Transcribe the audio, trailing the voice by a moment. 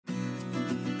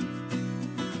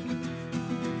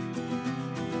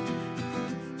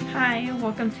Hi,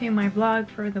 welcome to my vlog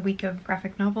for the week of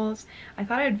graphic novels. I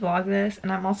thought I'd vlog this,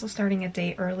 and I'm also starting a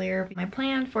day earlier. My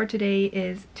plan for today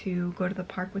is to go to the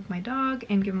park with my dog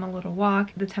and give him a little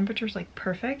walk. The temperature's like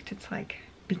perfect. It's like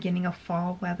beginning of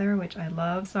fall weather, which I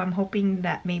love. So I'm hoping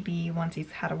that maybe once he's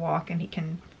had a walk and he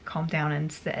can calm down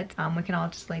and sit, we can all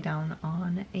just lay down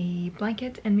on a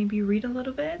blanket and maybe read a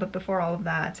little bit. But before all of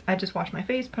that, I just wash my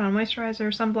face, put on moisturizer,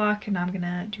 sunblock, and I'm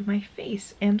gonna do my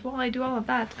face. And while I do all of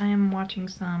that, I am watching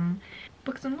some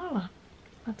Books and Lala.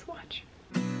 Let's watch.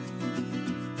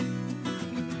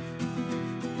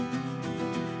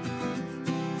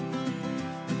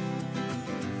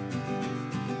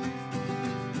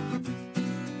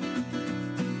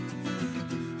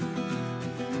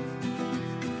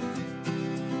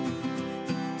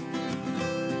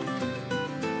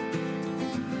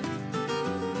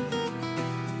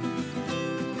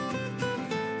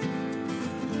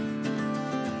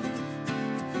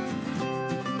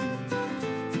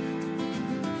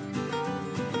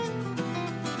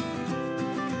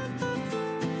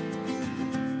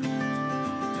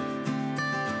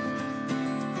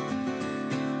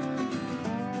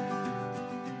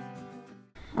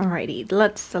 Alrighty,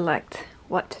 let's select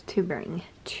what to bring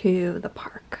to the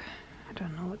park. I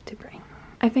don't know what to bring.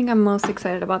 I think I'm most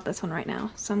excited about this one right now,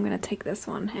 so I'm gonna take this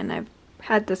one, and I've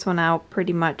had this one out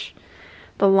pretty much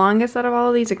the longest out of all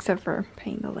of these, except for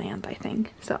Paying the Land, I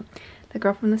think. So, The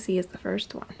Girl from the Sea is the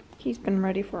first one. He's been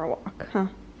ready for a walk, huh?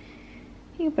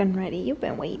 You've been ready, you've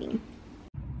been waiting.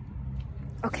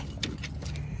 Okay.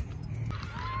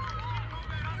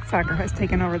 Soccer has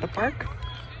taken over the park.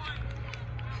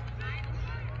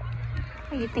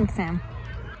 What do you think, Sam?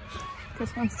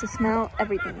 Just wants to smell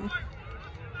everything.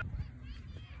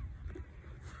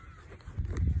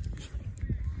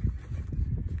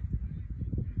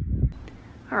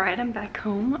 Alright, I'm back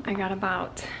home. I got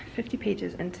about 50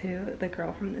 pages into The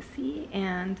Girl from the Sea,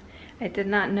 and I did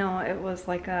not know it was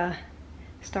like a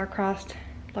star-crossed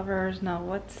lovers, no,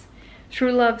 what's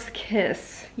true love's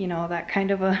kiss, you know, that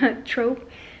kind of a trope.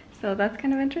 So that's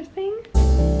kind of interesting.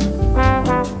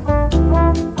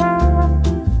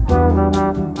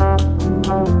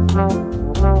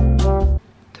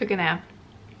 Took a nap.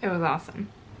 It was awesome.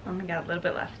 Only got a little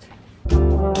bit left.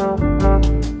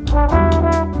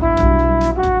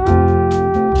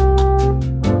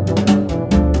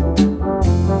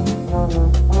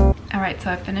 Alright,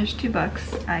 so I finished 2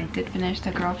 books. I did finish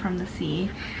The Girl from the Sea.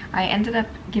 I ended up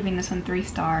giving this one 3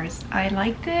 stars. I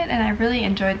liked it and I really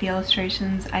enjoyed the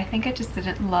illustrations. I think I just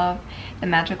didn't love the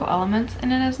magical elements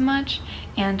in it as much.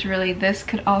 And really, this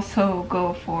could also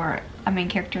go for a main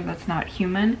character that's not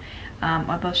human.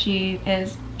 Although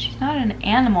she's not an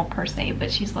animal per se,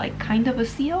 but she's like kind of a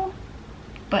seal,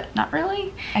 but not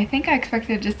really. I think I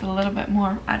expected just a little bit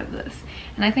more out of this.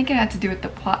 And I think it had to do with the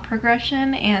plot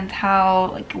progression and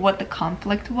how, like, what the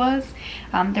conflict was.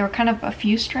 There were kind of a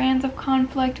few strands of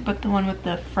conflict, but the one with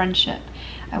the friendship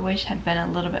I wish had been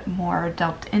a little bit more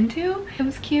delved into. It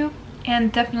was cute.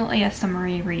 And definitely a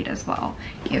summery read as well.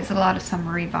 Gives a lot of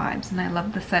summery vibes, and I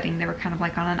love the setting. They were kind of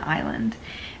like on an island.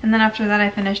 And then after that I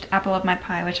finished Apple of My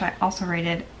Pie, which I also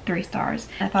rated 3 stars.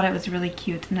 I thought it was really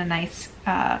cute and a nice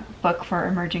book for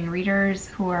emerging readers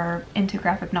who are into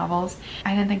graphic novels.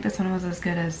 I didn't think this one was as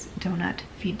good as Donut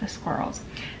Feed the Squirrels.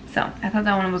 So I thought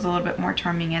that one was a little bit more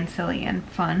charming and silly and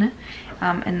fun.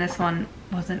 And this one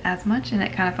wasn't as much, and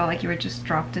it kind of felt like you were just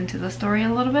dropped into the story a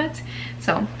little bit.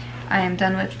 So I am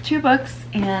done with 2 books,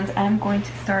 and I'm going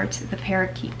to start The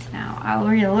Parakeet now. I'll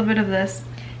read a little bit of this,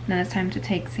 and then it's time to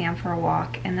take Sam for a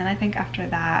walk, and then I think after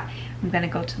that I'm gonna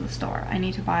go to the store. I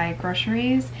need to buy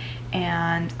groceries,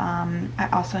 and I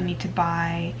also need to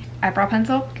buy eyebrow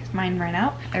pencil because mine ran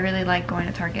out. I really like going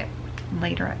to Target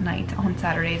later at night on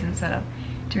Saturdays instead of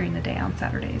during the day on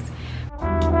Saturdays.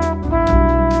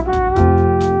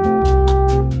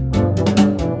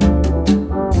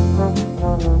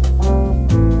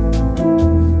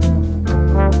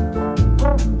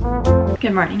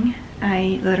 Good morning.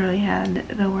 I literally had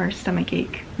the worst stomach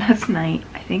ache last night.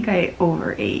 I think I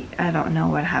overate. I don't know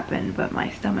what happened, but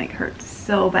my stomach hurt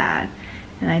so bad,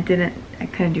 and I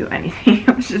couldn't do anything.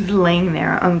 I was just laying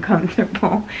there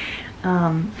uncomfortable.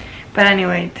 But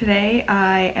anyway, today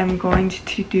I am going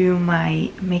to do my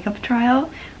makeup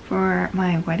trial for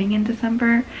my wedding in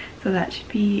December, so that should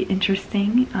be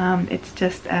interesting. It's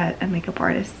just at a makeup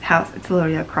artist's house. It's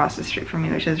literally across the street from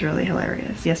me, which is really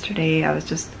hilarious. Yesterday I was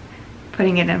just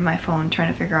putting it in my phone,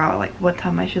 trying to figure out like what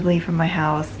time I should leave from my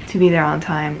house to be there on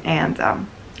time, and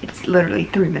it's literally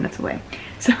 3 minutes away.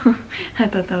 So I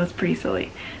thought that was pretty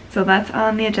silly. So that's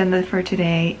on the agenda for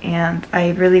today, and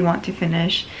I really want to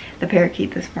finish the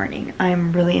Parakeet this morning.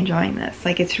 I'm really enjoying this.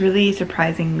 Like, it's really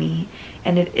surprising me,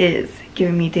 and it is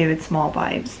giving me David Small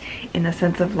vibes in the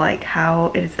sense of like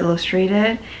how it is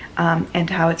illustrated and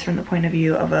how it's from the point of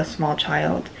view of a small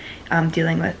child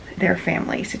dealing with their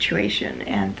family situation,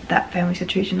 and that family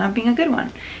situation not being a good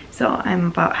one. So I'm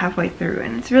about halfway through,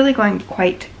 and it's really going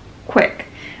quite quick.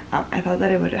 I thought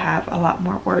that it would have a lot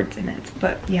more words in it,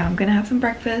 but yeah, I'm gonna have some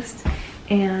breakfast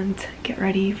and get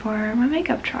ready for my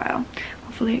makeup trial.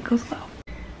 Hopefully it goes well.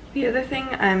 The other thing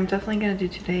I'm definitely gonna do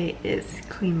today is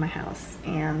clean my house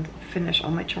and finish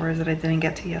all my chores that I didn't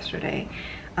get to yesterday,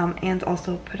 and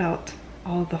also put out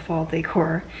all the fall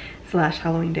decor /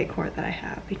 Halloween decor that I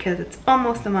have, because it's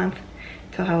almost a month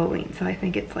till Halloween, so I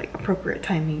think it's like appropriate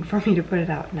timing for me to put it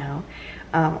out now.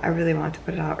 I really want to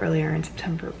put it out earlier in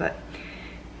September, but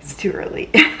it's too early.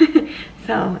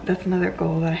 So that's another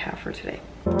goal that I have for today.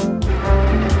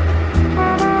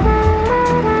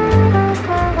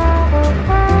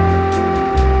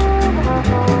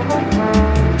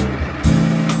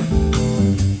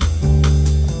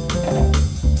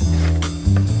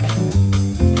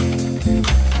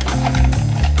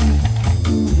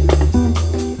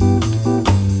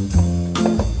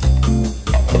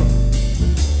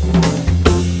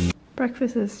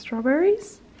 Breakfast is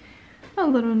strawberries, a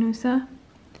little Noosa,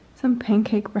 some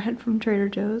pancake bread from Trader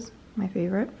Joe's, my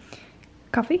favorite,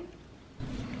 coffee.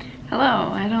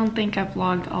 Hello, I don't think I've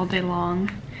vlogged all day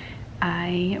long.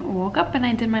 I woke up and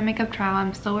I did my makeup trial.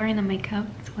 I'm still wearing the makeup,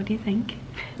 so what do you think?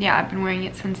 Yeah, I've been wearing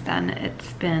it since then.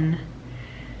 It's been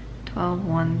 12,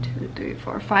 1, 2, 3,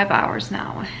 4, 5 hours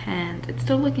now, and it's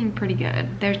still looking pretty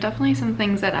good. There's definitely some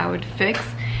things that I would fix.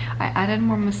 I added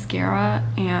more mascara,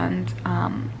 and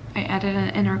I added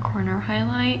an inner corner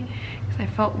highlight because I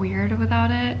felt weird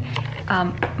without it.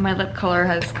 My lip color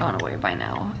has gone away by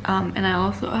now, and I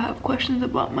also have questions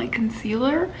about my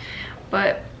concealer,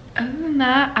 but other than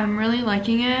that, I'm really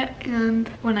liking it. And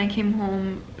when I came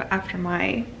home after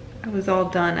I was all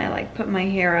done, I like put my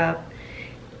hair up.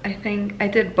 I think I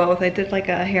did both. I did like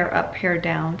a hair up, hair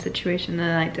down situation, and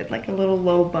then I did like a little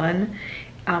low bun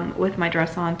with my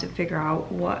dress on to figure out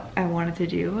what I wanted to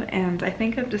do. And I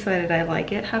think I've decided I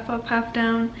like it half up, half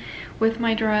down with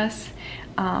my dress.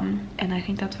 And I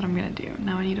think that's what I'm gonna do.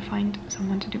 Now I need to find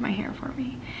someone to do my hair for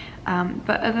me.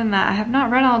 But other than that, I have not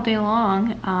read all day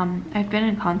long. I've been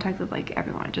in contact with like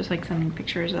everyone, just like sending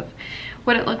pictures of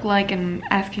what it looked like and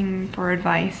asking for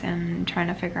advice and trying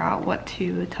to figure out what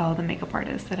to tell the makeup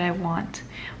artist that I want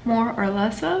more or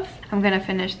less of. I'm gonna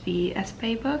finish the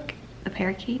Espé book, the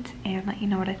Parakeet, and let you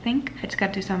know what I think. I just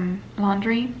gotta do some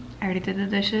laundry. I already did the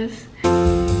dishes.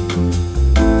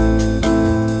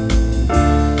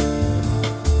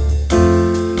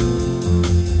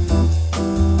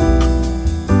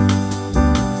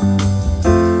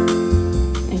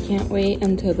 Wait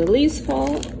until the leaves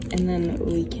fall, and then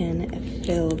we can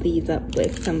fill these up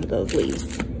with some of those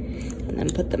leaves and then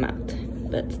put them out.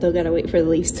 But still gotta wait for the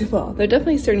leaves to fall. They're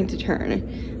definitely starting to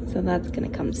turn, so that's gonna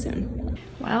come soon.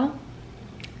 Well,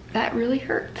 that really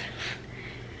hurt.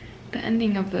 The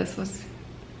ending of this was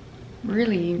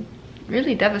really,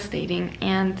 really devastating,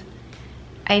 and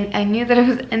I knew that it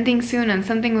was ending soon and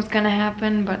something was gonna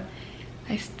happen, but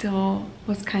I still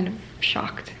was kind of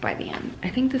shocked by the end. I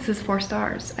think this is 4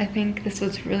 stars. I think this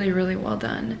was really, really well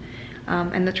done.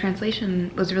 And the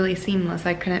translation was really seamless.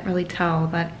 I couldn't really tell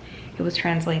that it was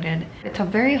translated. It's a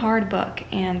very hard book,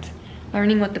 and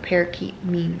learning what the parakeet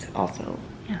means also.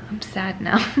 Yeah, I'm sad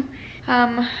now.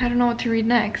 I don't know what to read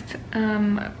next.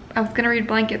 I was gonna read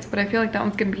Blankets, but I feel like that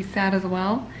one's gonna be sad as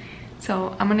well.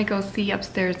 So I'm gonna go see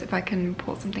upstairs if I can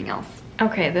pull something else.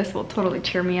 Okay, this will totally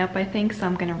cheer me up, I think, so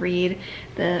I'm gonna read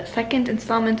the second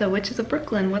installment of Witches of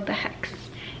Brooklyn, What the Hex.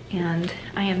 And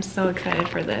I am so excited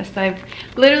for this. I've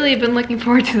literally been looking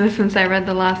forward to this since I read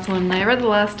the last one. I read the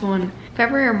last one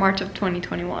February or March of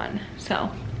 2021,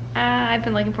 so I've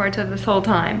been looking forward to this whole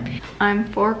time. I'm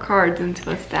 4 cards into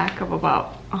a stack of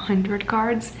about 100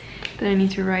 cards that I need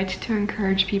to write to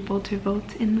encourage people to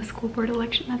vote in the school board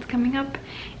election that's coming up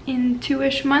in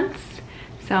 2-ish months.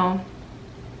 So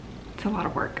it's a lot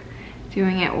of work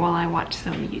doing it while I watch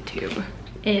some YouTube.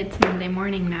 It's Monday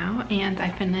morning now, and I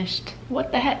finished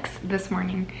What the Hex this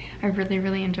morning. I really,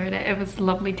 really enjoyed it. It was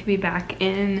lovely to be back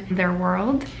in their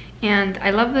world. And I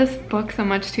love this book so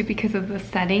much too because of the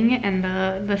setting and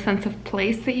the sense of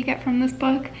place that you get from this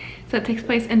book. So it takes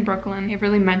place in Brooklyn. It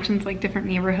really mentions like different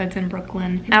neighborhoods in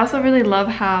Brooklyn. I also really love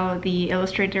how the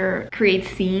illustrator creates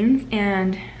scenes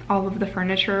and all of the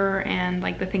furniture and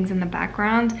like the things in the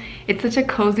background. It's such a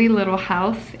cozy little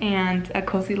house and a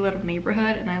cozy little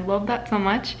neighborhood, and I love that so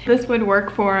much. This would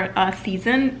work for a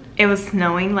season. It was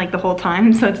snowing like the whole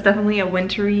time, so it's definitely a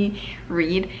wintry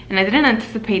read, and I didn't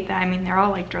anticipate that. I mean, they're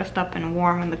all like dressed up and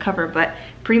warm on the cover, but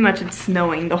pretty much it's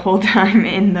snowing the whole time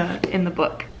in the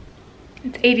book.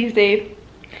 It's 80s Dave.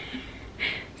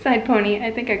 Side pony.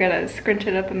 I think I gotta scrunch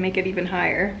it up and make it even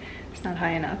higher. It's not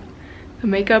high enough. The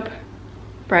makeup,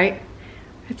 right?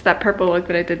 It's that purple look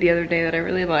that I did the other day that I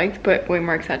really liked, but way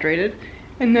more exaggerated.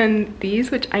 And then these,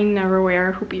 which I never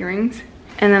wear, hoop earrings.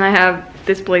 And then I have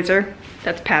this blazer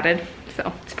that's padded,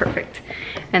 so it's perfect.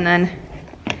 And then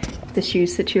the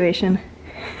shoes situation.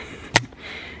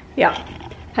 Yeah,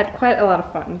 had quite a lot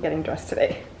of fun getting dressed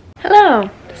today. Hello!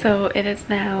 So it is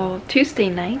now Tuesday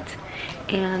night,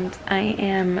 and I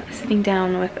am sitting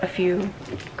down with a few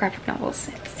graphic novels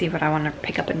to see what I want to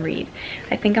pick up and read.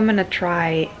 I think I'm gonna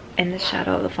try In the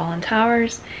Shadow of the Fallen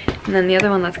Towers, and then the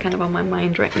other one that's kind of on my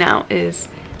mind right now is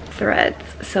Threads.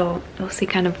 So we'll see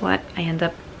kind of what I end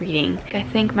up reading. I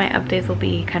think my updates will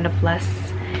be kind of less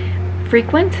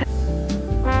frequent.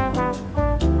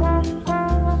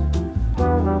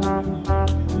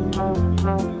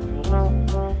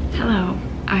 Hello.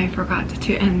 I forgot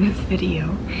to end this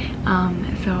video,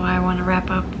 so I want to wrap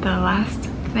up the last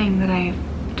thing that I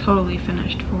totally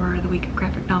finished for the week of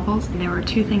graphic novels. And there were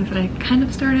two things that I kind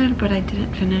of started but I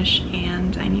didn't finish,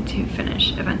 and I need to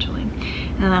finish eventually.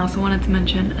 And then I also wanted to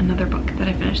mention another book that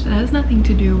I finished that has nothing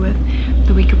to do with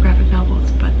the week of graphic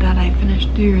novels, but that I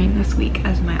finished during this week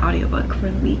as my audiobook for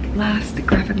the week. Last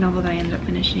graphic novel that I ended up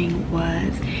finishing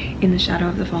was In the Shadow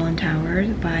of the Fallen Towers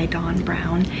by Dawn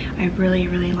Brown. I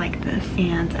really like this,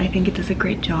 and I think it does a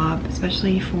great job,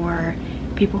 especially for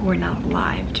people who are not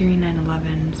alive during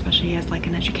 9/11, especially as like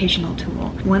an educational tool.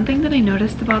 One thing that I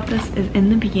noticed about this is in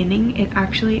the beginning, it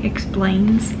actually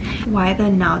explains why the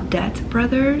now dead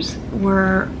brothers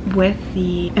were with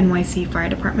the NYC Fire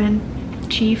Department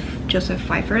Chief Joseph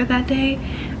Pfeiffer that day,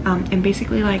 and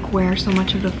basically like where so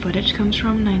much of the footage comes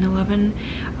from 9/11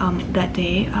 that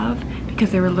day of,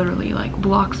 because they were literally like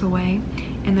blocks away,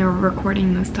 and they were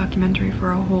recording this documentary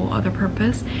for a whole other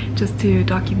purpose, just to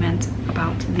document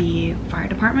about the fire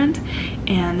department,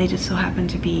 and they just so happened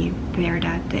to be there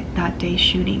that day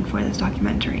shooting for this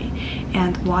documentary.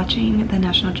 And watching the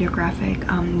National Geographic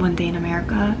One Day in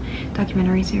America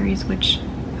documentary series, which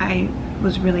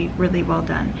was really well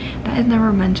done, that is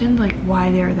never mentioned like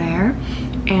why they're there,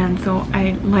 and so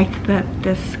I liked that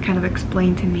this kind of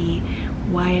explained to me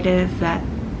why it is that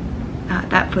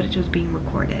that footage was being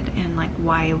recorded, and like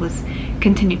why it was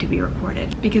continued to be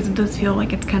recorded, because it does feel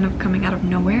like it's kind of coming out of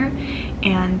nowhere,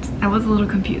 and I was a little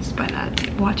confused by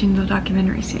that watching the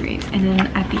documentary series. And then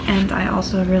at the end I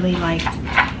also really liked,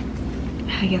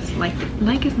 I guess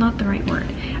like is not the right word,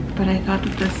 but I thought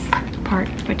that this part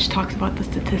which talks about the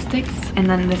statistics, and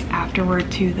then this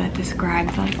afterward too that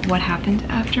describes like what happened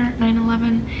after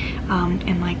 9/11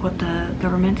 and like what the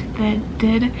government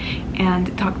did, and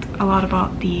it talked a lot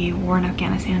about the war in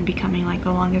Afghanistan becoming like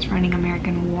the longest running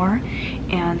American war.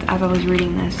 And as I was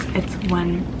reading this, it's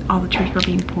when all the troops were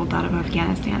being pulled out of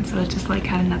Afghanistan, so it just like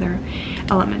had another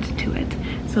element to it.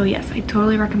 So yes, I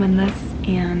totally recommend this,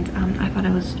 and I thought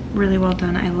it was really well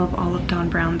done. I love all of Dawn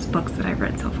Brown's books that I've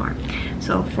read so far,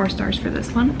 so 4 stars for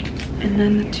this one. And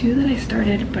then the two that I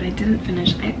started but I didn't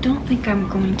finish, I don't think I'm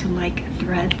going to like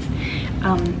Threads.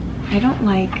 I don't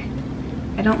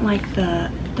like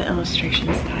the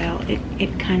illustration style.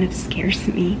 It kind of scares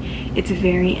me. It's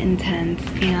very intense,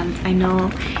 and I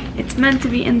know it's meant to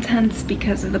be intense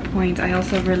because of the point. I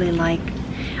also really like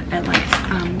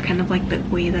kind of like the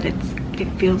way that it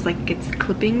feels like it's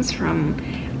clippings from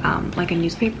like a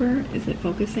newspaper. Is it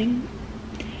focusing?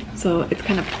 So it's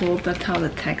kind of pulled, that's how the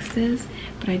text is,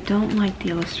 but I don't like the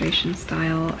illustration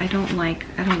style. I don't like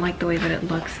the way that it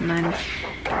looks, and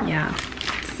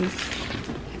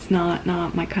it's not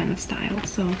my kind of style.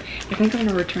 So I think I'm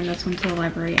gonna return this one to the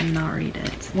library and not read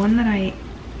it. One that I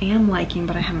am liking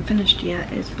but I haven't finished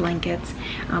yet is Blankets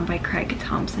by Craig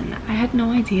Thompson. I had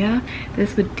no idea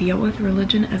this would deal with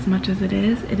religion as much as it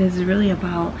is. It is really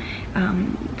about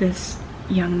this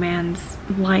young man's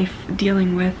life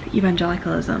dealing with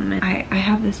evangelicalism. And I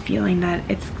have this feeling that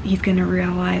he's gonna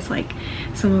realize like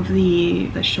some of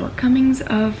the shortcomings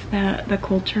of the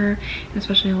culture,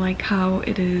 especially like how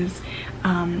it is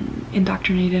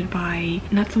indoctrinated by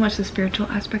not so much the spiritual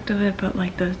aspect of it, but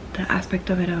like the aspect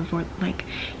of it of where like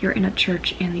you're in a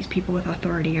church and these people with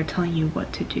authority are telling you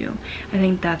what to do. I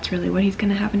think that's really what he's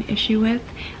gonna have an issue with.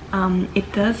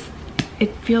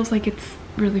 It feels like it's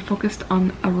really focused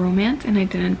on a romance, and I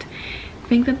didn't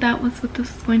think that that was what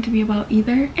this was going to be about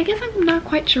either. I guess I'm not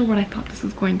quite sure what I thought this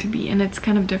was going to be, and it's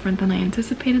kind of different than I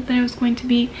anticipated that it was going to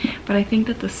be, but I think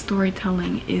that the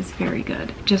storytelling is very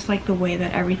good. Just like the way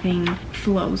that everything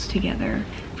flows together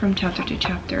from chapter to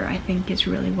chapter, I think is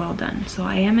really well done. So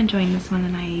I am enjoying this one,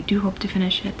 and I do hope to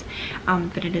finish it,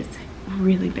 but it is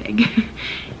really big.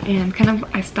 And kind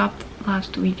of, I stopped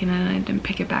last week and then I didn't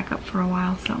pick it back up for a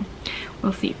while, so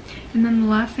we'll see. And then the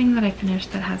last thing that I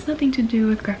finished that has nothing to do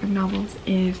with graphic novels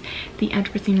is the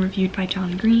Anthropocene reviewed by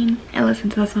John Green. I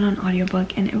listened to this one on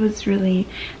audiobook and it was really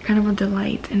kind of a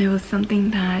delight, and it was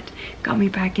something that got me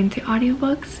back into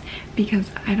audiobooks because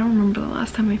I don't remember the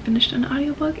last time I finished an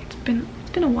audiobook. It's been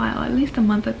a while, at least a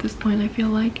month at this point, I feel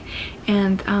like.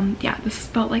 And yeah, this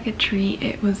felt like a treat.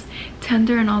 It was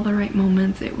tender in all the right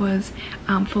moments. It was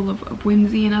full of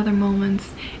whimsy in other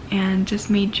moments, and just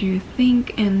made you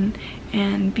think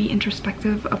and be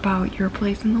introspective about your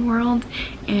place in the world.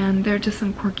 And there are just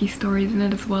some quirky stories in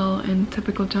it as well, in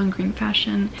typical John Green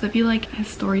fashion. So if you like his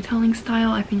storytelling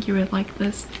style, I think you would like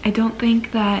this. I don't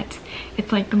think that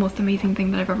it's like the most amazing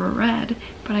thing that I've ever read,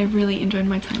 but I really enjoyed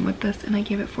my time with this and I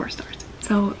gave it 4 stars.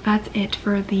 So that's it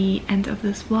for the end of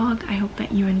this vlog. I hope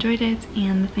that you enjoyed it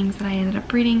and the things that I ended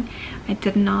up reading. I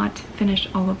did not finish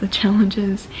all of the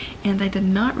challenges and I did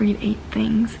not read 8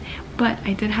 things, but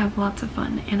I did have lots of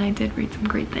fun and I did read some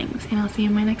great things, and I'll see you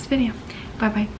in my next video. Bye bye.